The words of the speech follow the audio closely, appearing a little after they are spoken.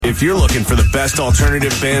If you're looking for the best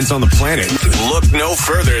alternative bands on the planet, look no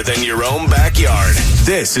further than your own backyard.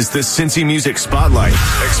 This is the Cincy Music Spotlight,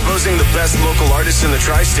 exposing the best local artists in the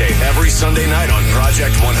tri-state every Sunday night on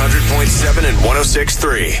Project 100.7 and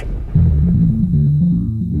 106.3.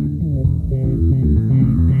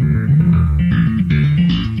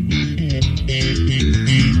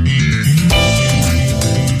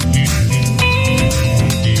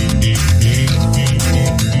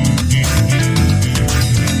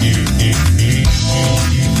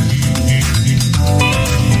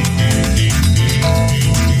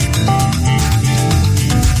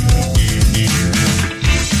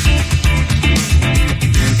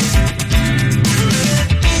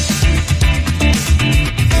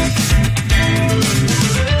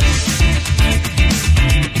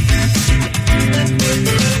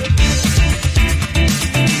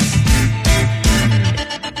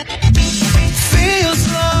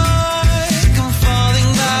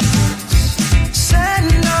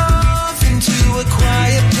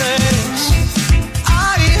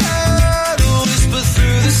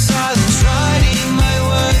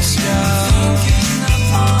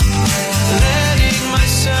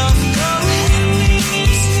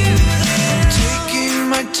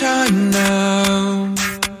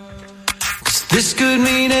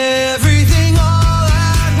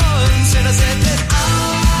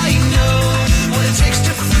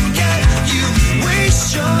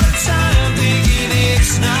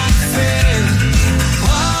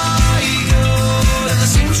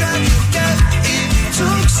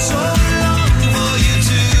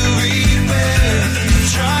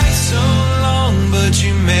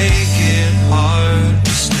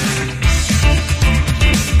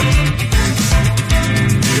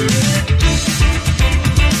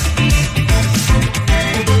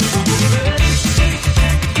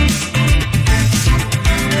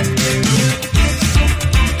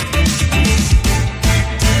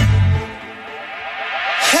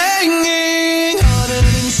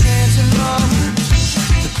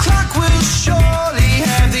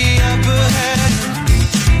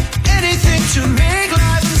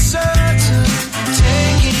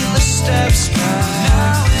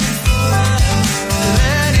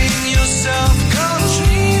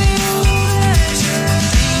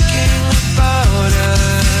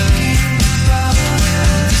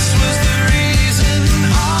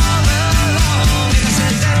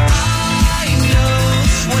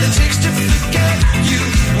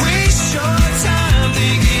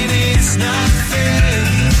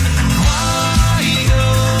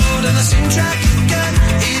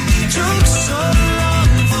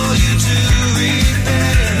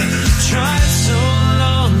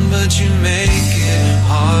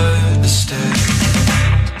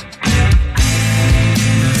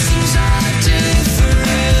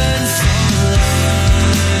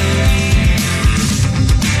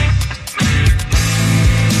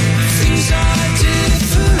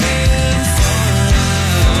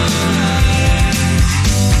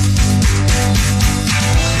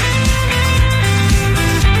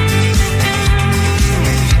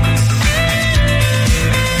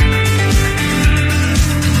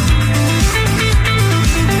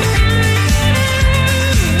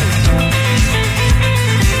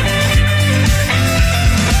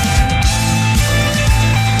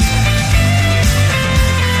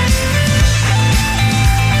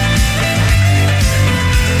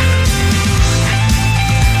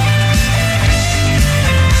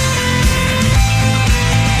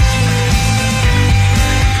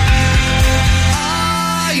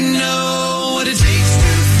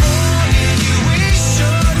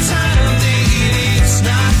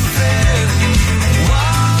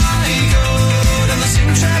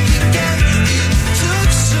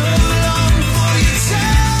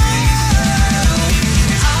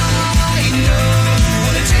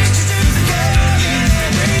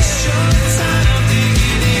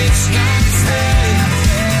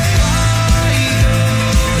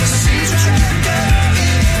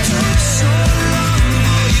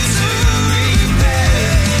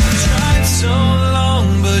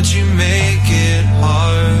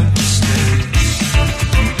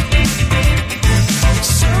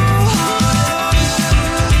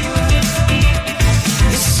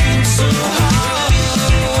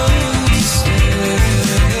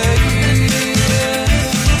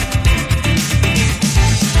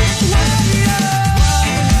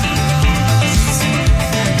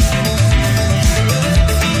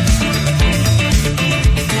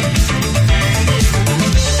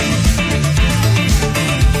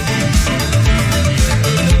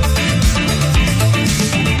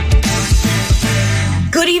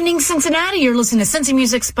 Cincinnati, you're listening to Cincy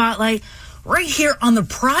Music Spotlight right here on the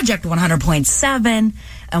Project 100.7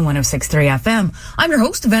 and 106.3 FM. I'm your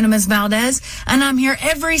host, Venomous Valdez, and I'm here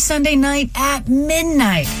every Sunday night at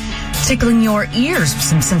midnight, tickling your ears with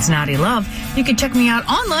some Cincinnati love. You can check me out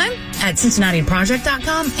online at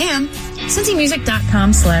CincinnatiProject.com and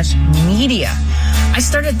CincyMusic.com/media. I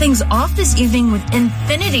started things off this evening with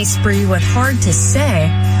Infinity Spree with Hard to Say,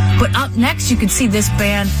 but up next you can see this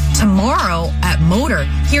band tomorrow at Motor.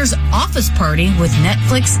 Here's Office Party with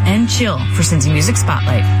Netflix and Chill for Cincy Music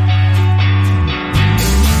Spotlight.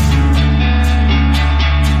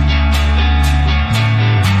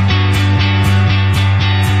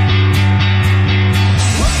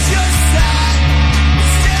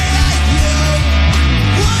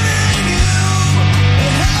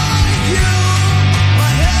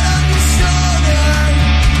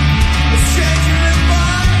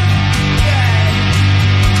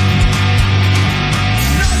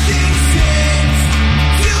 Nothing seems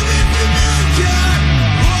to be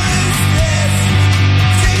familiar.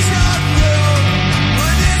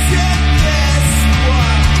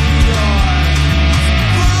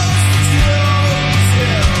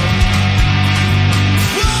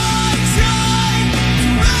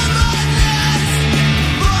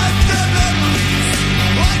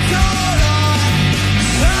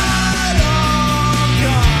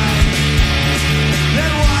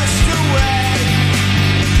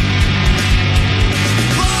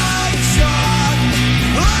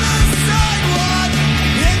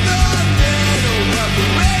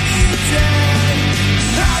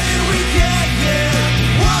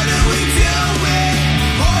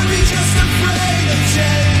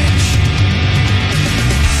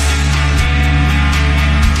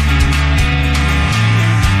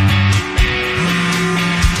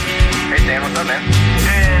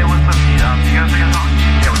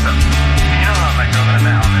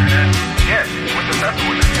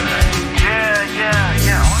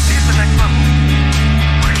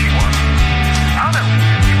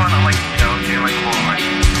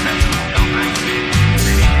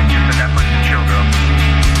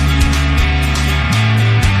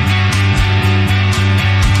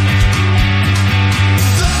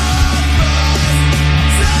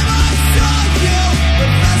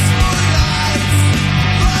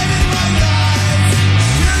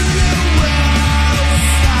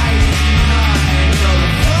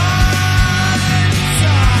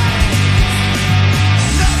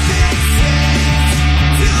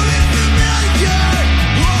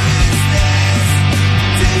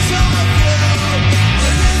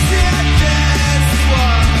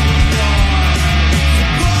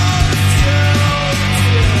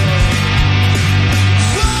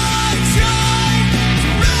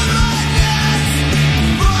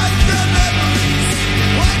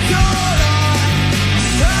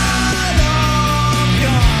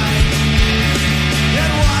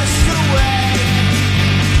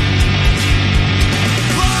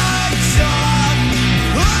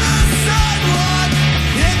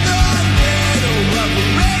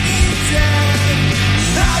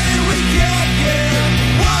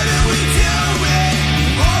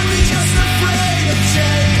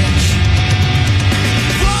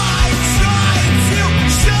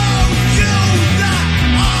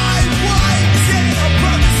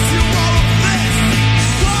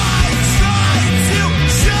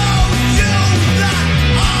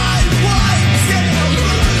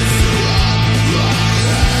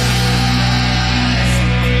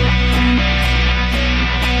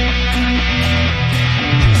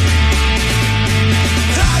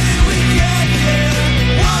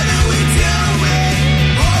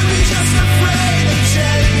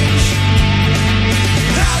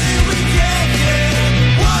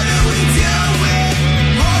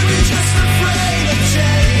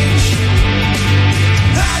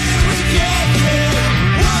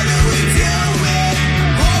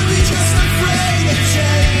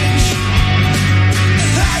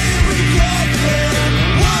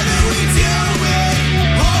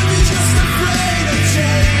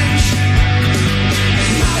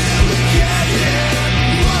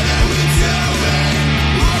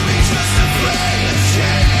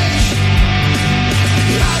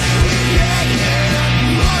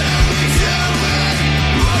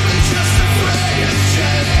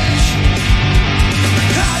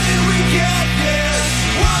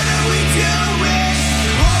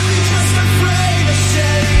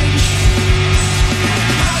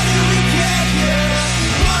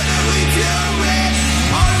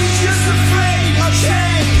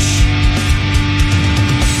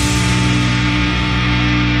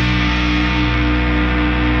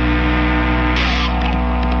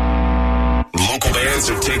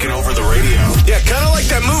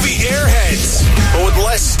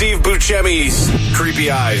 Steve Buscemi's Creepy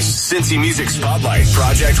Eyes, Cincy Music Spotlight,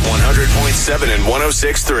 Project 100.7 and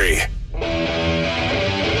 106.3.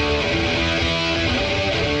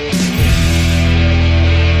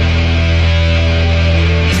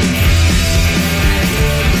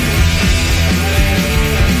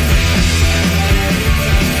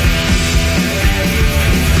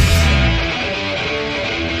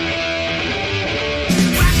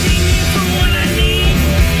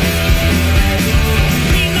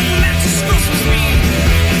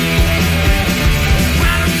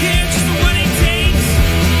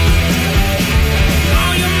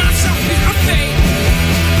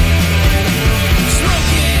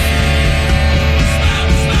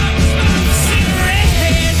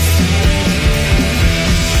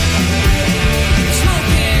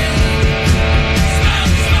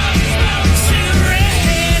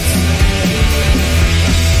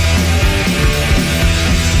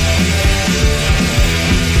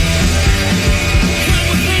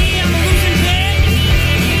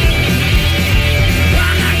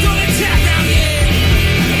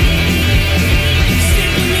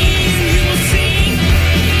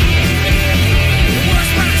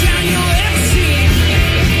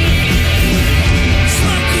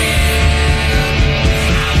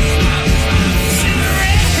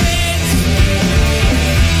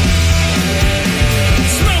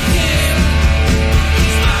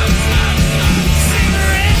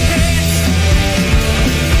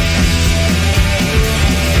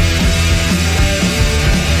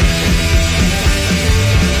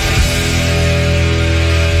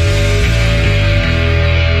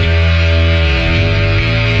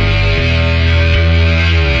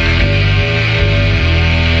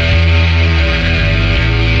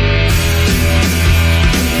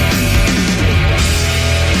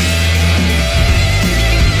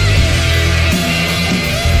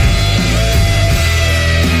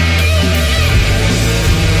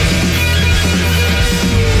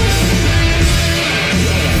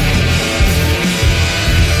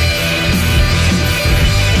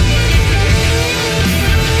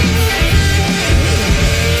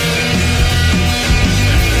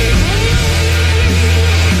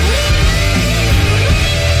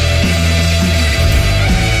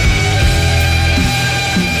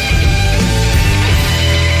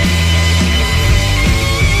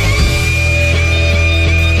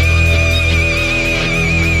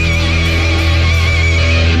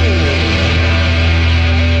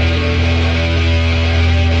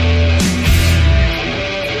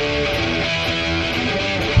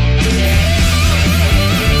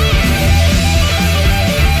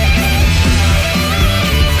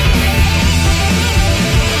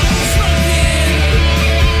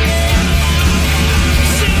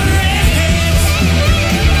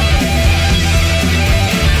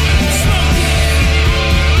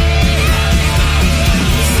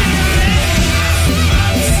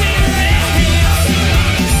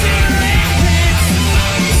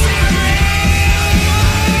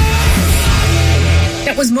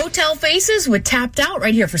 With Tapped Out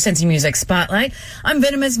right here for Cincy Music Spotlight. I'm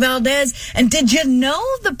Venomous Valdez, and did you know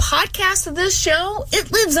the podcast of this show,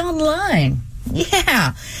 it lives online?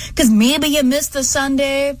 Yeah, because maybe you missed the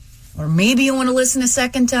Sunday, or maybe you want to listen a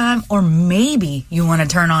second time, or maybe you want to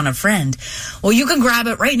turn on a friend. Well, you can grab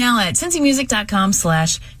it right now at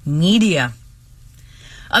cincymusic.com/media.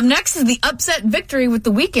 Up next is the Upset Victory with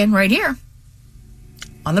The Weeknd right here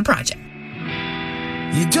on The Project.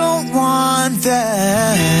 You don't want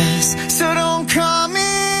this, so don't call me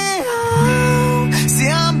home. See,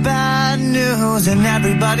 I'm bad news and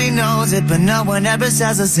everybody knows it, but no one ever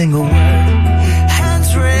says a single word.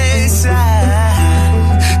 Hands racing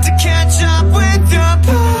to catch up with your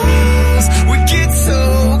pulse. We get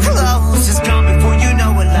so close, it's gone before you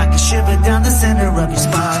know it, like a shiver down the center of your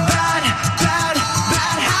spine. Bad habits,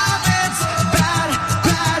 bad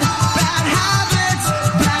habits,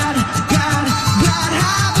 bad habits,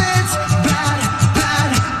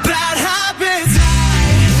 bad habits. I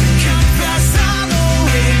confess I'm a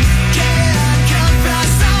weekend,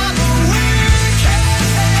 confess I'm a weekend.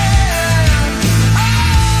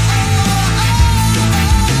 Oh, oh, oh.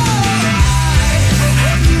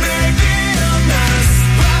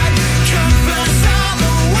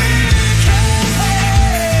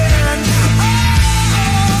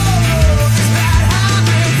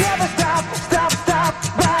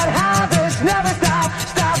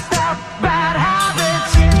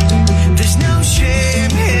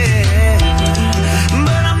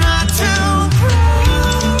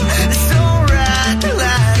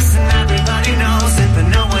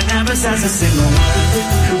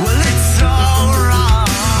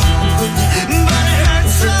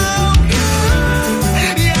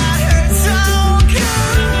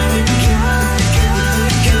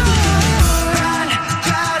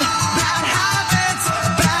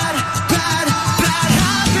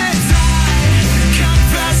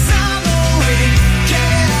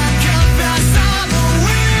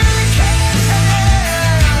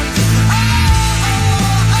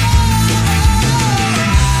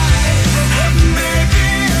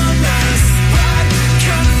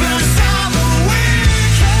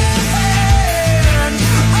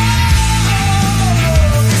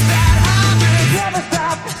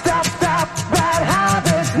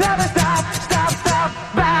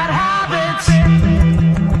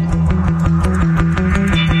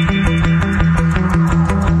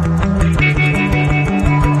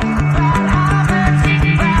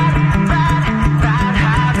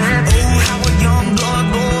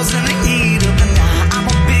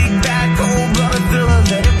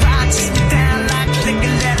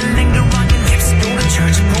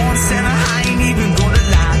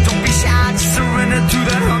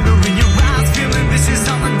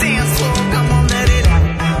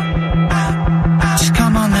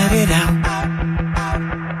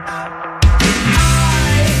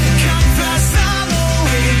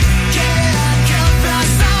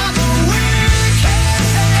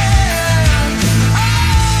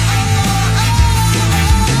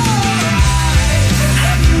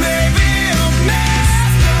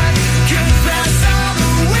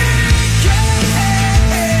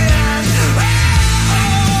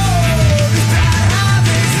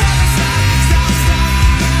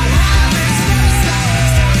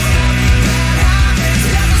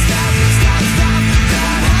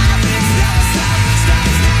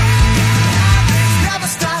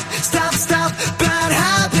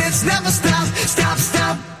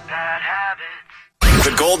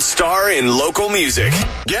 star in local music.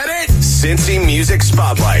 Get it? Cincy Music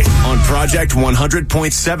Spotlight on Project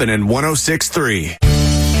 100.7 and 106.3.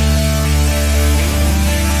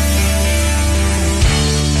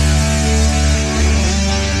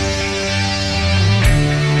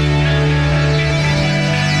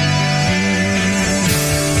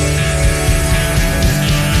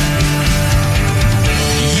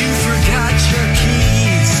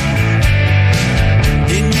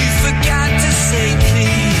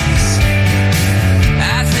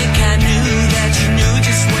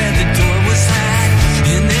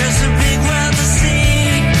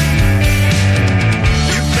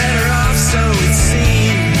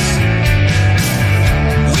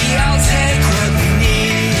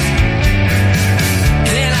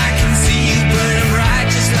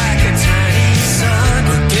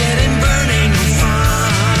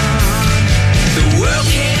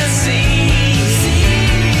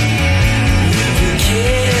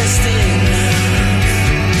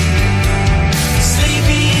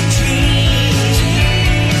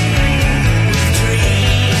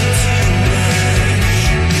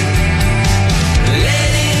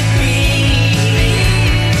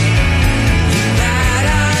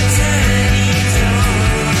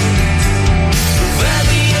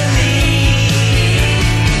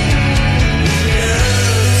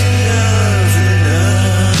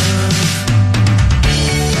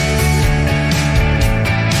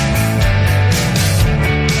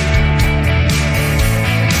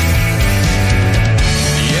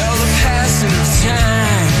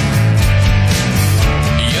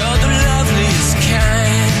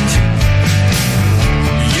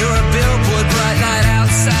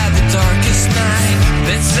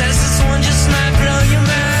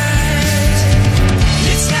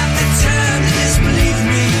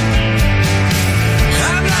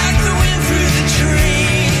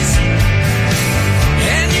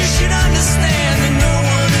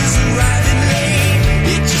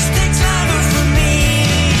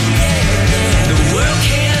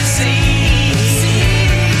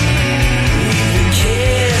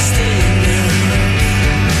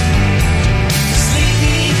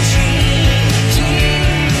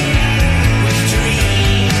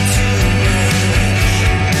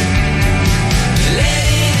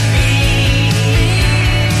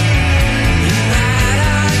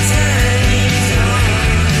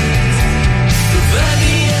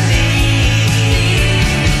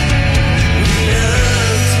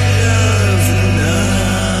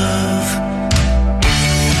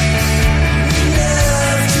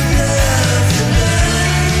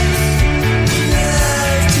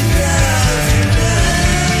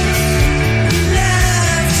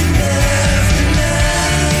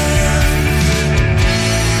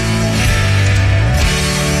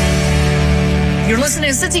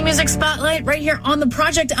 Cincy Music Spotlight right here on the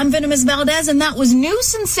project. I'm Venomous Valdez, and that was New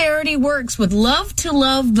Sincerity Works with Love to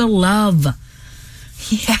Love the Love.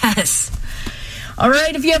 Yes. All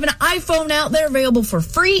right, if you have an iPhone out there, available for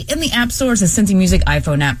free in the App Store, it's a Cincy Music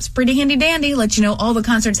iPhone app. It's pretty handy dandy, let you know all the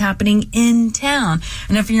concerts happening in town.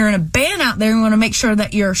 And if you're in a band out there, you want to make sure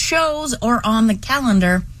that your shows are on the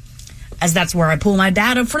calendar, as that's where I pull my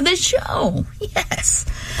data for this show. Yes.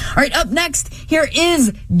 All right, up next, here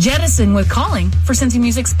is Jettison with Calling for Cincy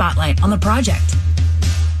Music Spotlight on the project.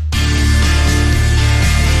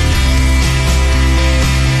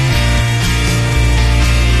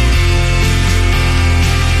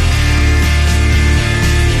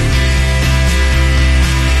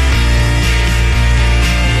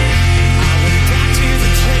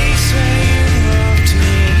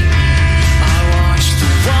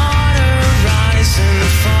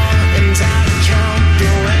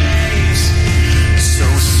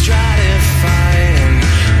 Stratified and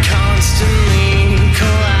constantly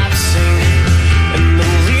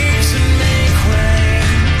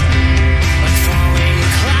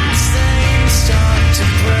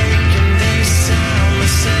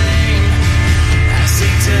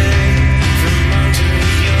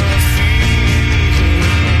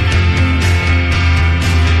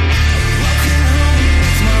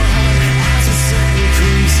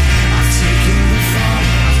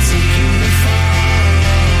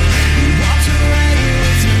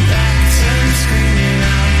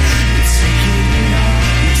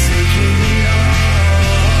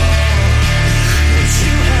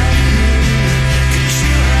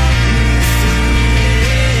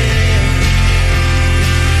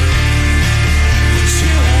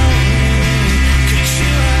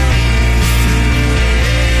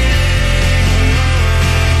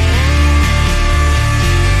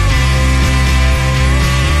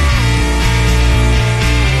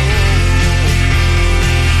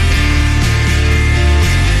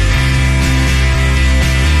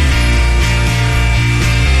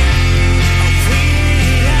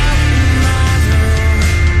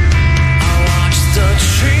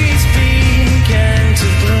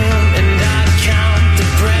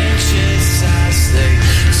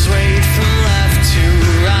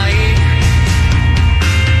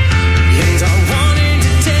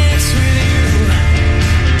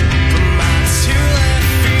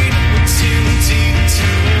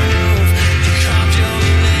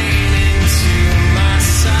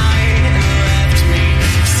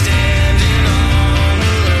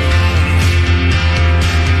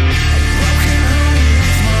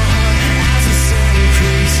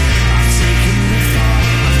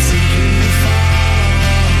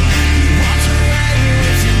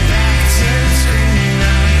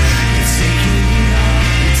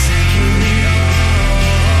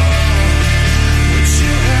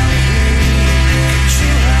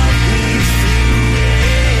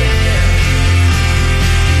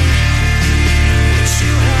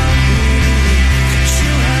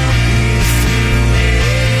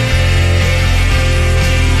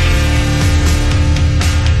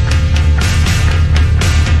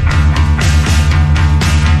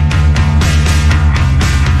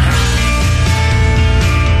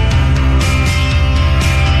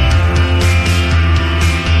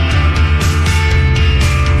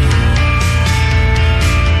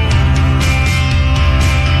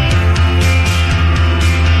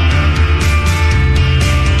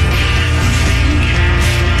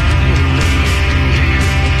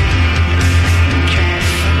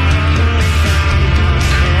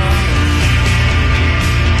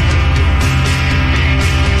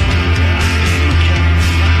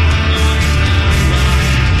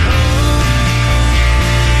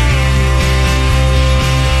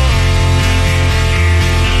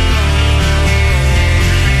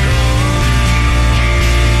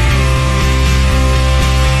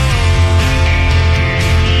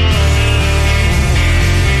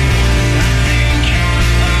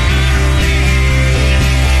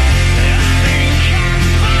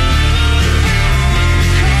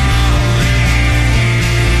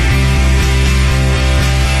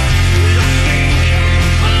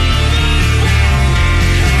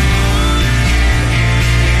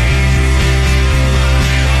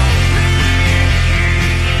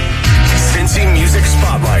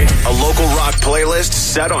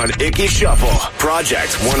set on Icky Shuffle.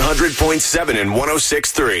 Project 100.7 and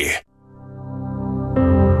 106.3.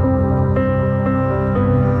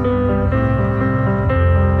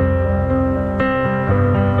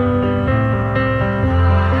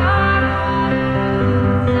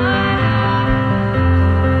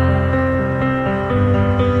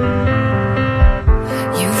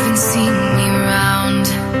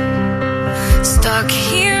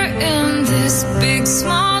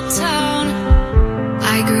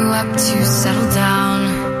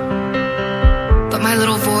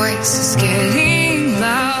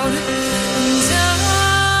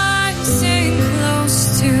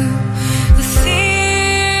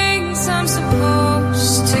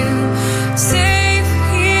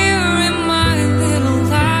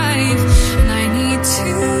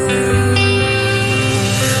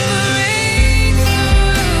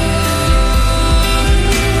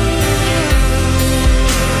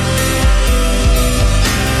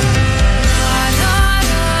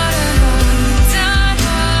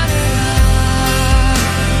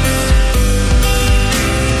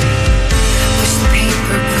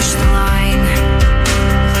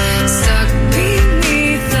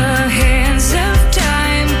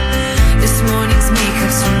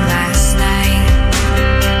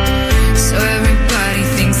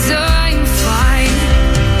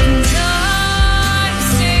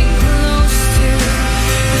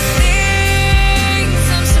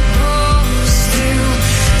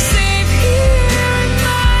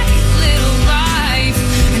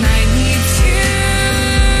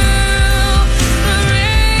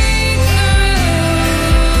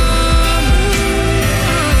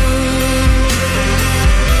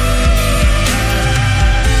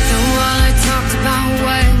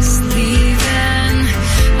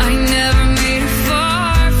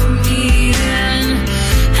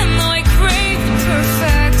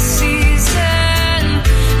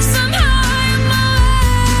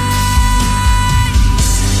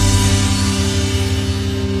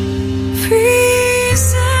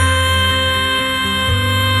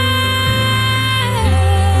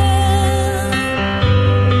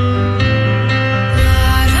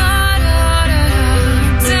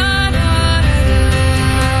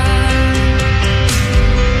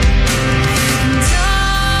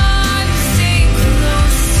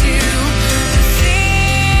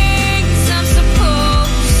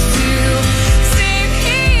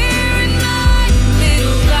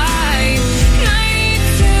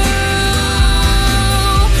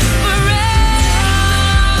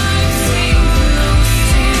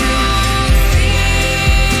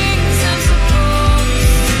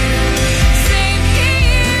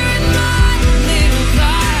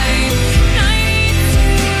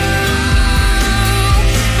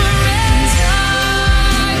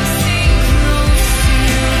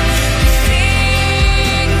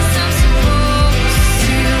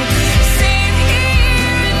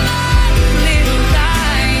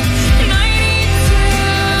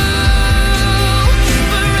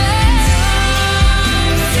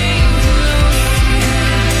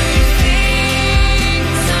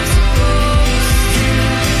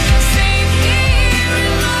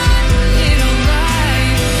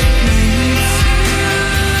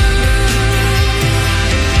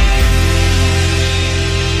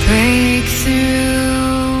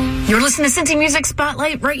 To Cincy Music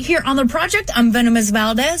Spotlight right here on The Project. I'm Venomous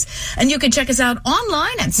Valdez, and you can check us out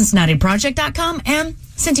online at CincinnatiProject.com and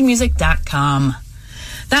CincyMusic.com.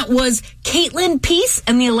 That was Caitlin Peace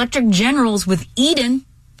and the Electric Generals with Eden.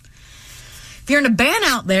 If you're in a band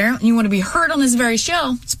out there and you want to be heard on this very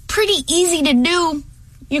show, it's pretty easy to do.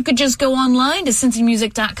 You could just go online to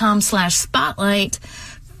CincyMusic.com/spotlight.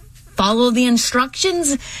 Follow the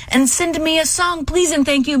instructions and send me a song, please and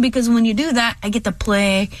thank you, because when you do that, I get to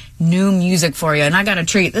play new music for you. And I got a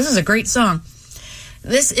treat. This is a great song.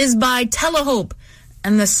 This is by Telehope,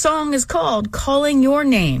 and the song is called Calling Your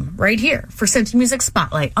Name, right here for Cincy Music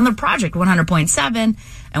Spotlight on The Project 100.7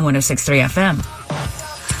 and 106.3 FM.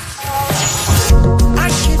 I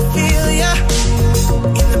can feel ya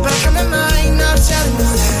in the back of my mind, now telling me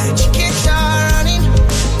that you can't start running.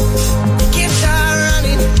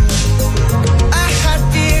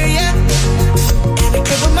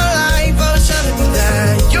 Of my life, I was telling me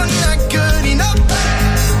that you're not good enough.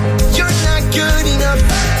 You're not good enough.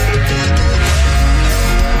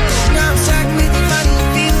 Now I'm stuck with the funny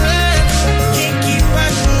feeling. Can't keep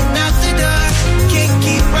running out the door. Can't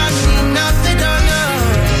keep running out the door, no.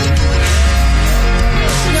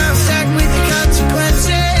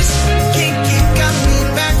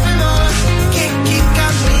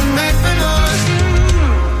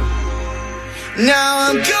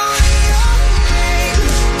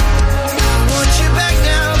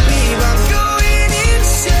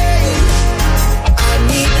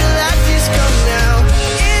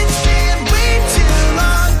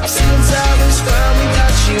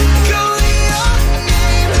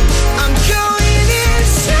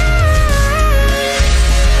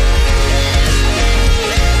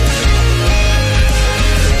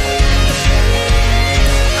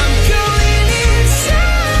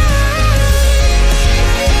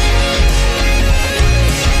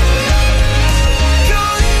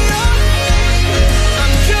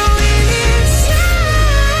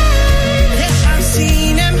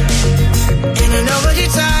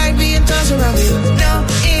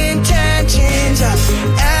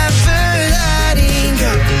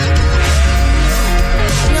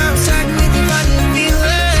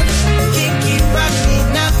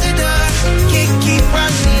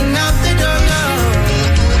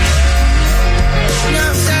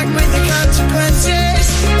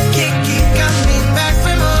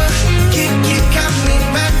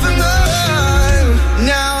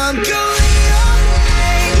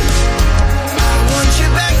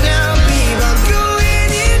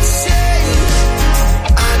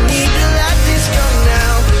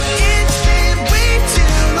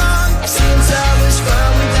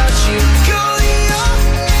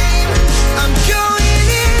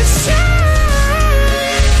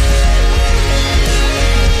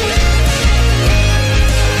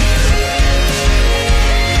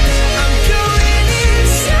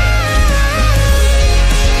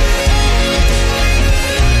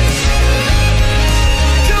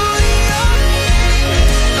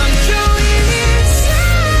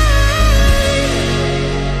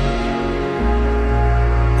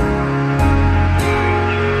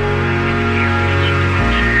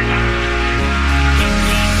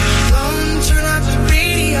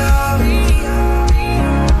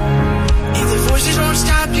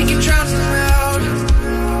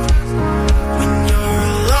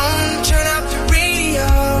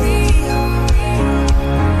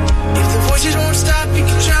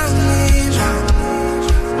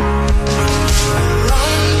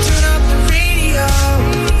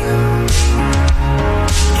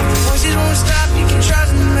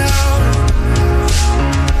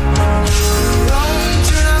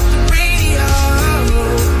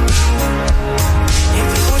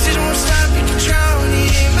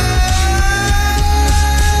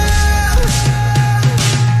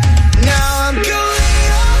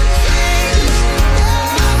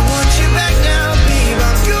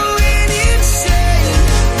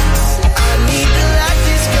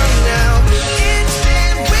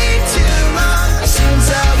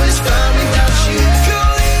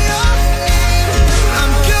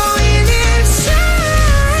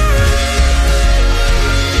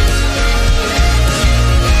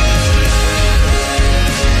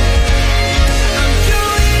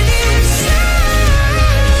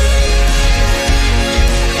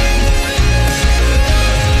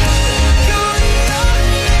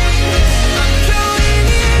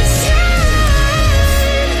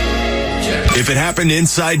 If it happened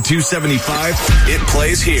inside 275, it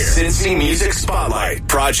plays here. Cincy Music Spotlight,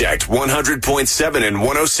 Project 100.7 and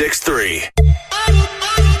 106.3.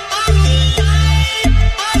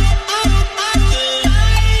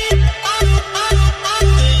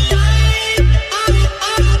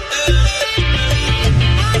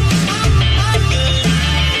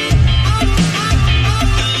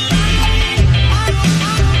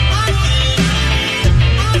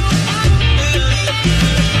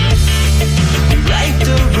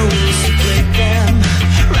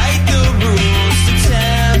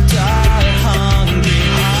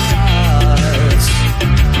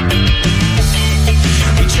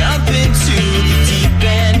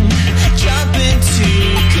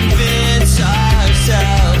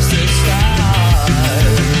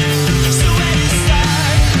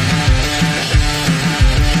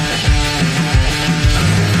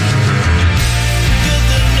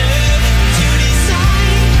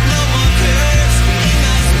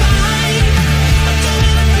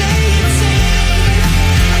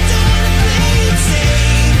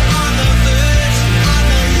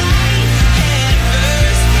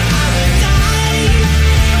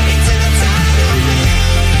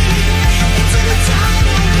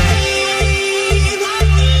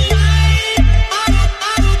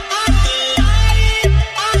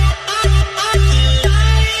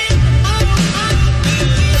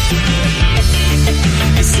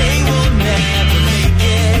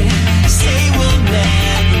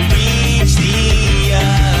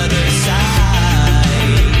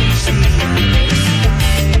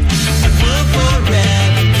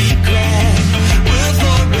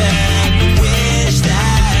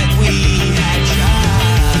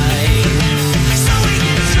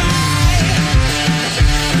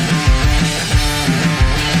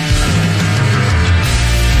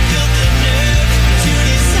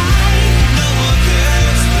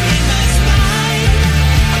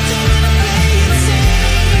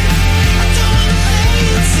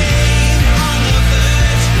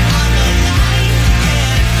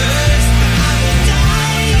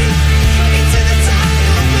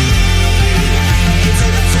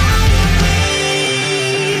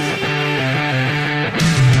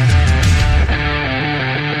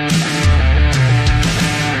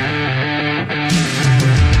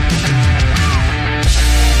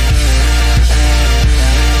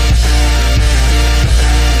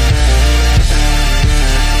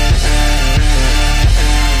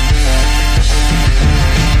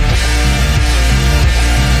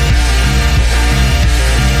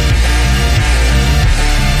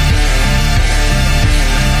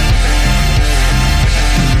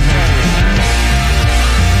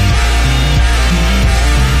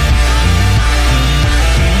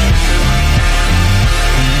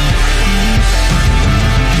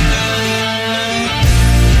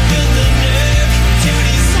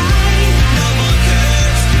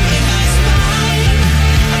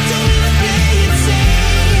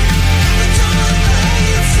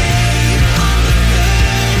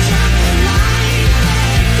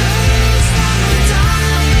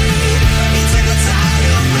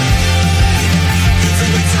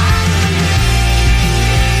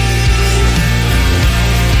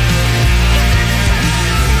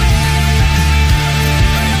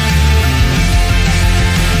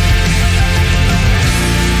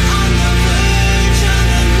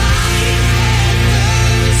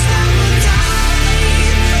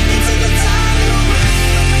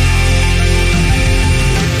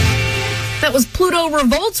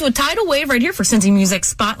 Revolts with Tidal Wave right here for Cincy Music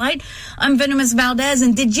Spotlight. I'm Venomous Valdez,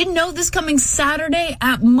 and did you know this coming Saturday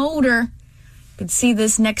at Motor? You could see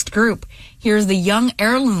this next group. Here's the Young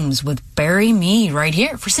Heirlooms with Bury Me right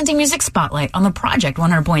here for Cincy Music Spotlight on the Project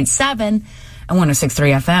 100.7 and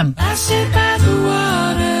 106.3 FM. I sit by the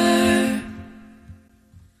water,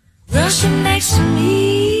 rushing next to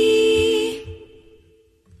me.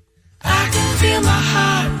 I can feel my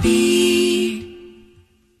heartbeat,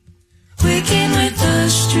 waking with the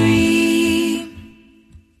stream.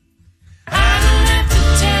 I don't have to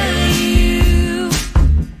tell you,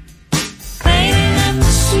 plain enough to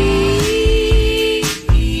see.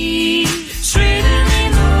 Swimming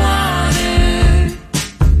in the water,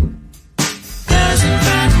 doesn't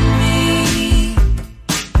frighten me.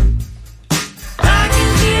 I can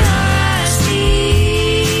feel our eyes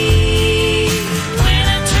meet.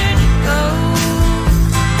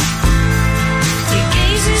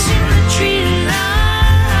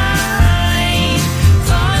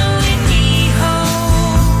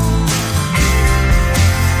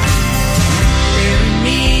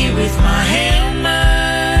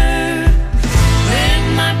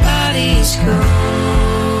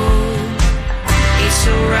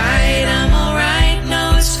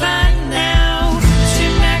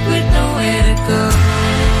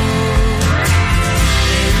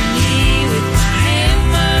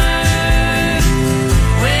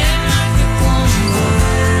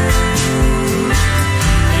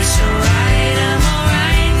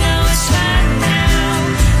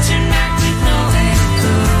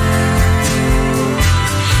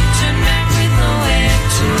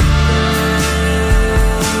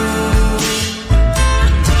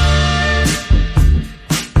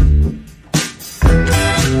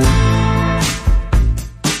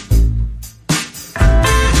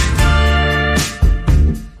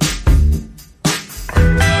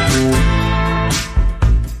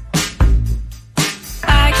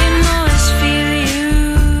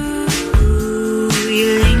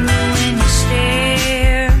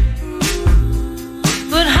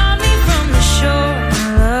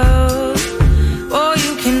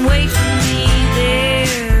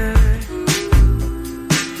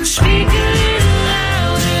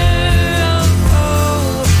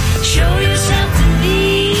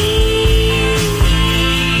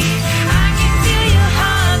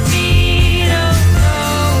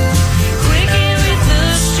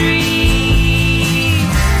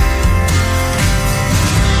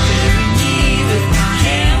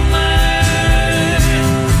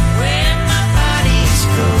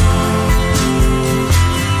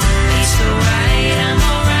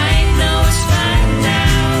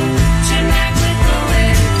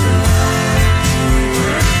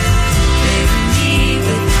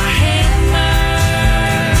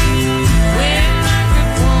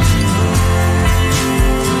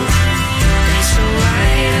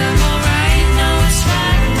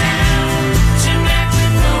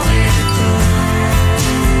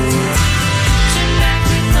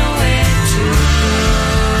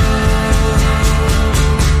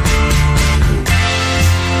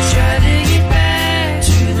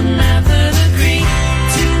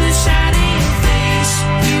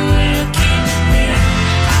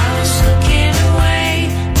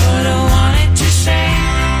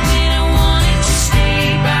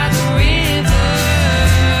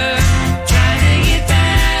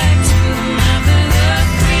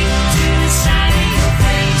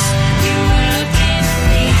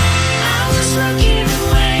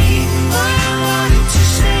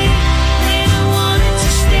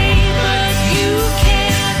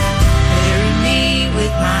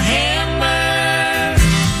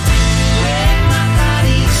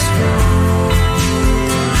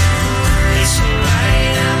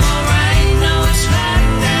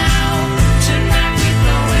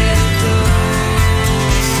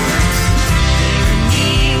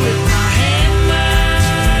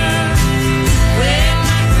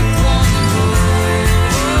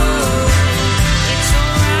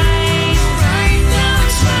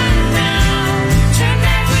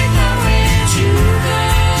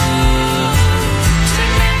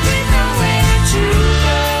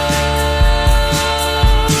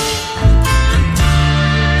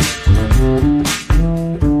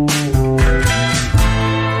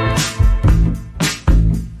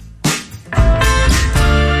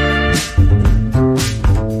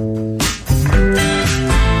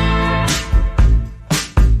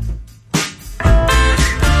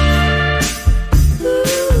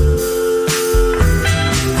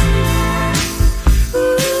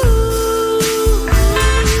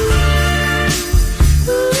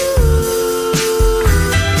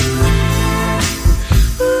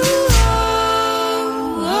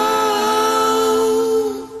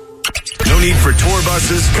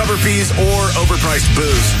 cover fees, or overpriced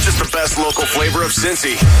booze. Just the best local flavor of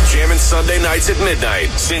Cincy. Jamming Sunday nights at midnight.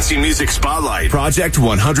 Cincy Music Spotlight. Project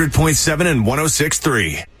 100.7 and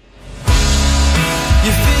 106.3.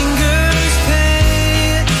 Your fingers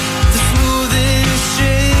paint the smoothest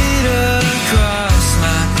shade across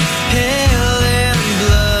my pale and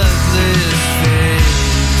bloodless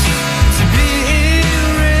face, to be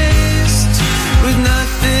erased with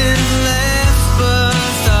nothing left but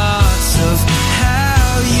thoughts of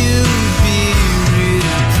how you'd be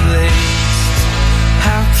replaced.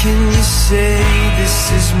 How can you say this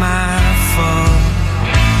is my fault?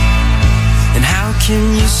 And how can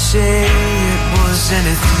you say it was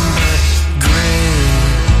anything but great?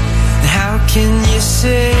 And how can you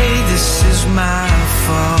say this is my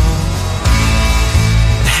fault?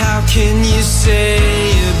 And how can you say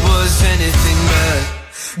it was anything but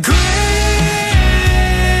great?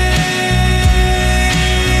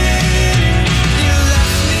 You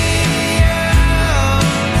left me out,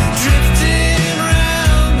 drifting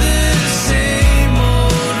round the same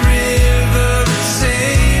old river,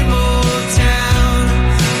 same old town.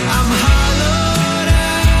 I'm hollowed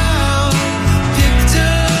out, picked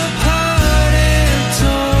apart and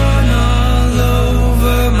torn all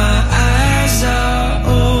over. My eyes are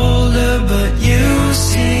older, but you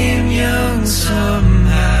seem young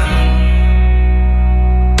somehow.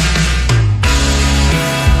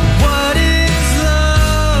 What is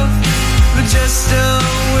love but just a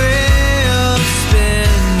way of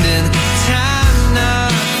spending time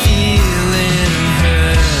not feeling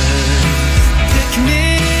hurt? Pick me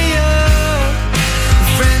up,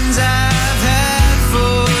 friends I've had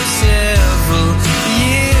for several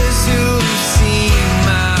years who've seen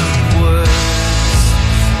my words.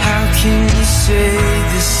 How can you say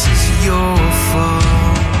this is your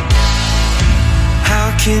fault? How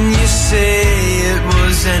can you say it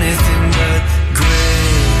was anything but great?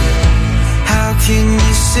 How can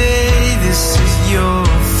you say this is your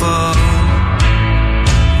fault?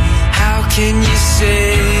 How can you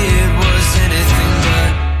say it was anything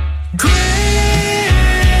but great?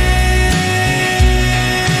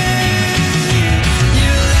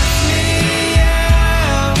 You left me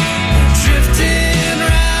out, drifting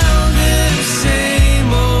round the same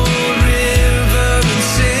old river and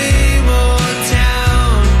same old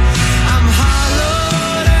town. I'm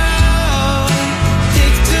hollowed out,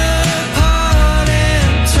 picked apart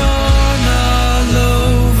and torn all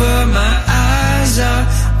over. My eyes are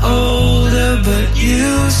older, but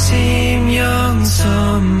you seem young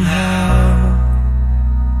somehow.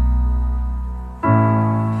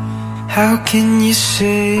 How can you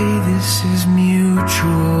say this is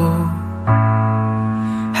mutual?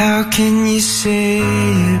 How can you say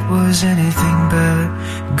it was anything but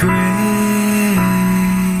great?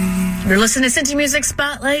 You're listening to Cincy Music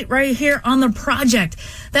Spotlight right here on The Project.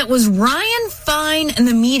 That was Ryan Fine and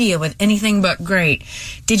the Media with Anything But Great.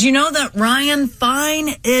 Did you know that Ryan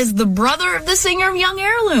Fine is the brother of the singer of Young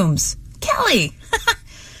Heirlooms, Kelly?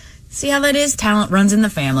 See how that is? Talent runs in the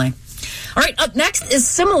family. All right, up next is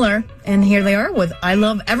Similar, and here they are with I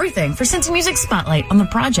Love Everything for Cincy Music Spotlight on The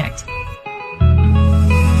Project.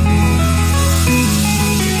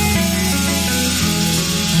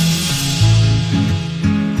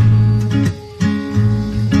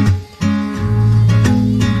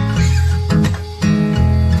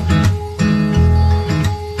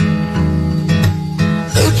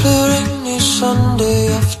 April rainy Sunday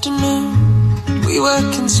afternoon, we were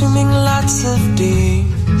consuming lots of deep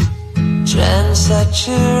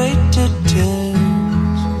trans-saturated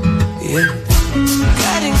tunes. Yeah,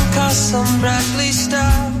 guiding cars, some brightly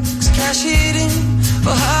stars, cash eating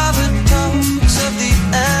or Harvard talks of the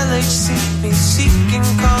LHC, seeking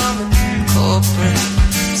common corporate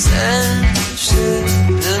sensibility.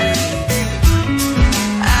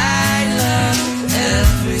 I love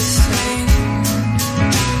everything.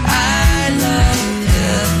 I love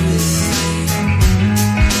everything.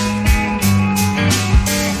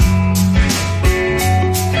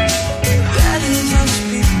 Daddy must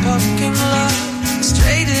be parking lot,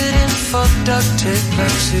 straighted in for duct tape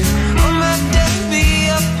boxes. Oh, my dad be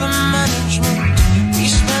upper management. We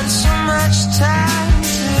spent so much time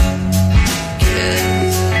together.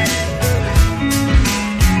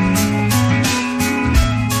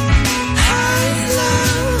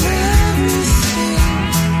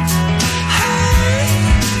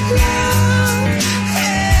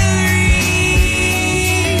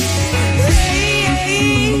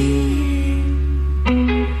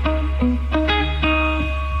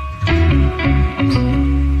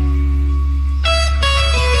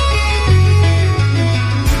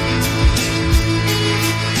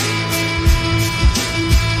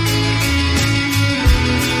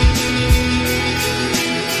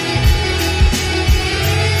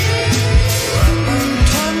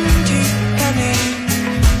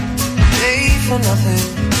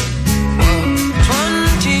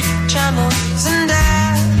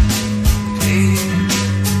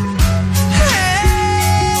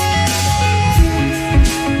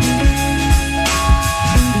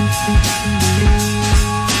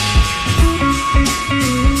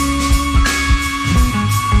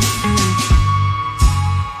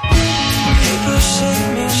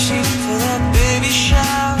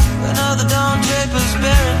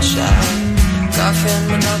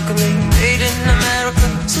 monopoly, made in America.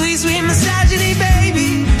 Sweet, sweet misogyny,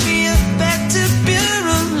 baby. Be a better,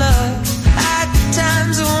 purer love. At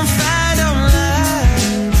times I won't fight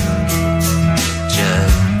online.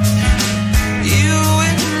 Just you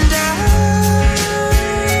and I.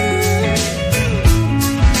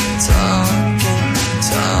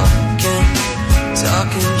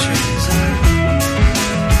 Talking treason.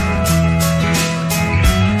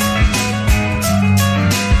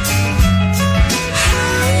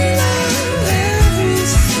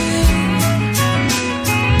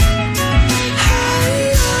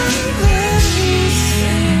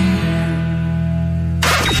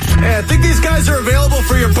 I think these guys are available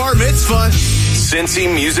for your bar mitzvah.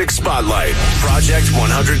 Cincy Music Spotlight. Project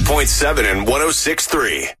 100.7 and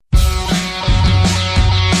 106.3.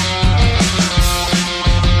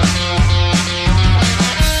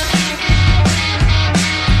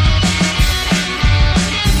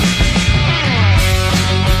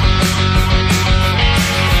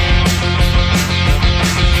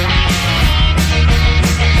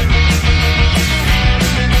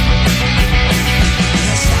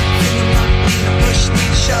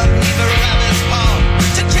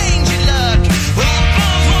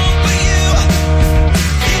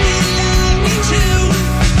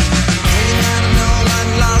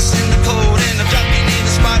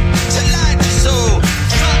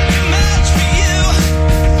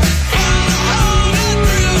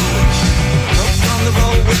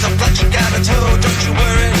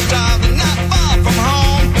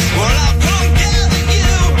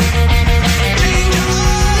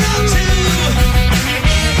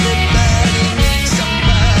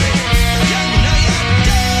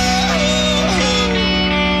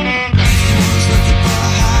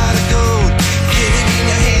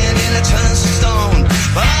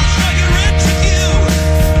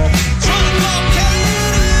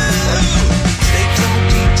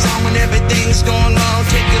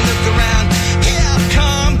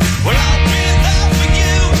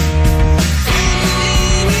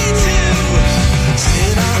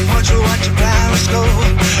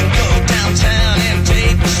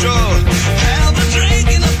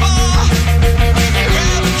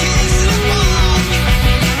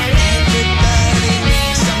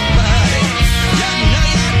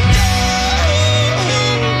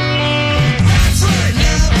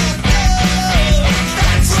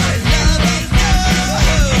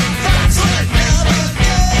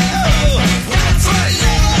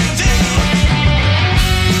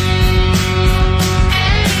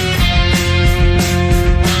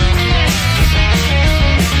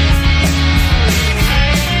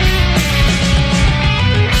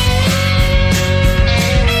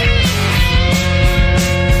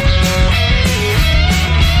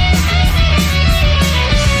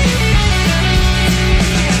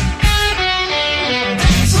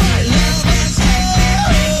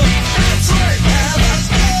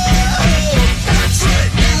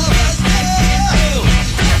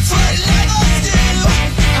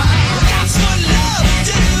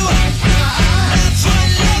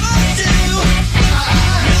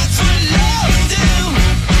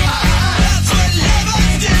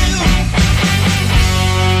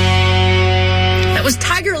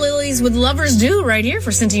 With Lovers Do right here for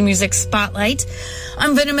Cincy Music Spotlight.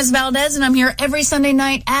 I'm Venomous Valdez, and I'm here every Sunday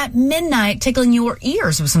night at midnight tickling your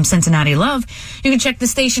ears with some Cincinnati love. You can check the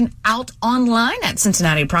station out online at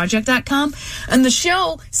CincinnatiProject.com and the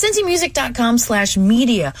show,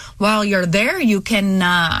 CincyMusic.com/media. While you're there, you can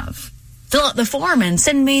fill out the form and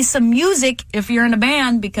send me some music if you're in a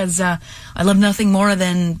band, because I love nothing more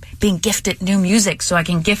than being gifted new music so I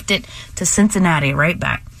can gift it to Cincinnati right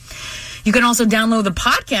back. You can also download the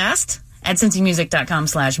podcast at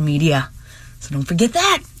CincyMusic.com/media. So don't forget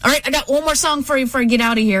that. All right, I got one more song for you before I get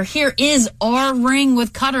out of here. Here is Our Ring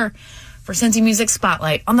with Cutter for Cincy Music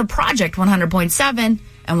Spotlight on the Project 100.7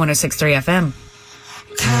 and 106.3 FM.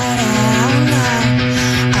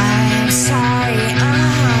 I'm sorry,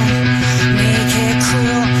 make it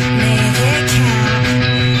cool, make it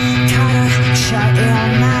count. Gotta shut your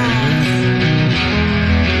mouth.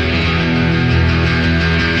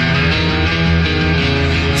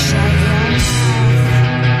 Shut your mouth.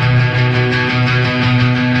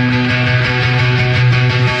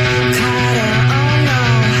 Cutter, oh no,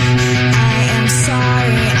 I am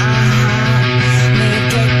sorry,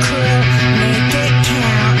 make it cool, make it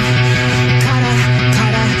count.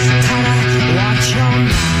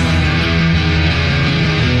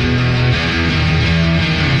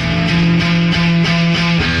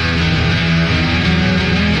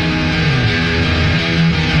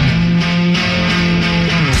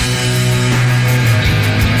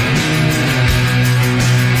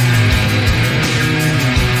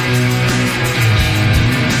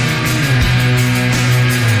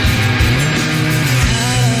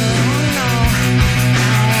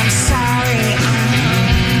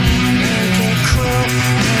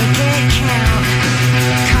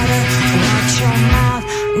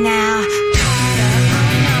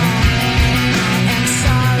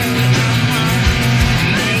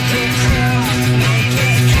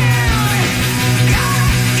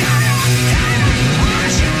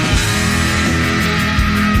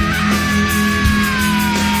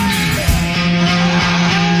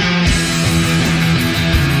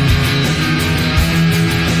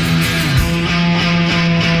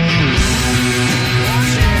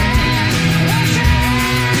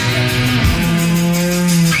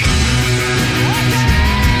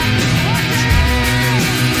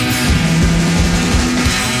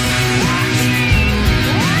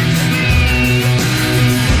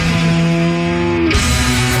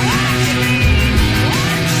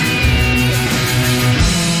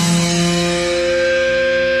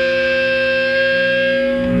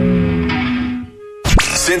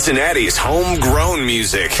 Cincinnati's homegrown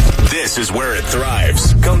music. This is where it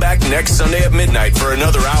thrives. Come back next Sunday at midnight for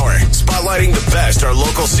another hour, spotlighting the best our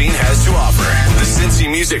local scene has to offer. The Cincy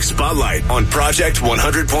Music Spotlight on Project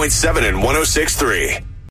 100.7 and 106.3.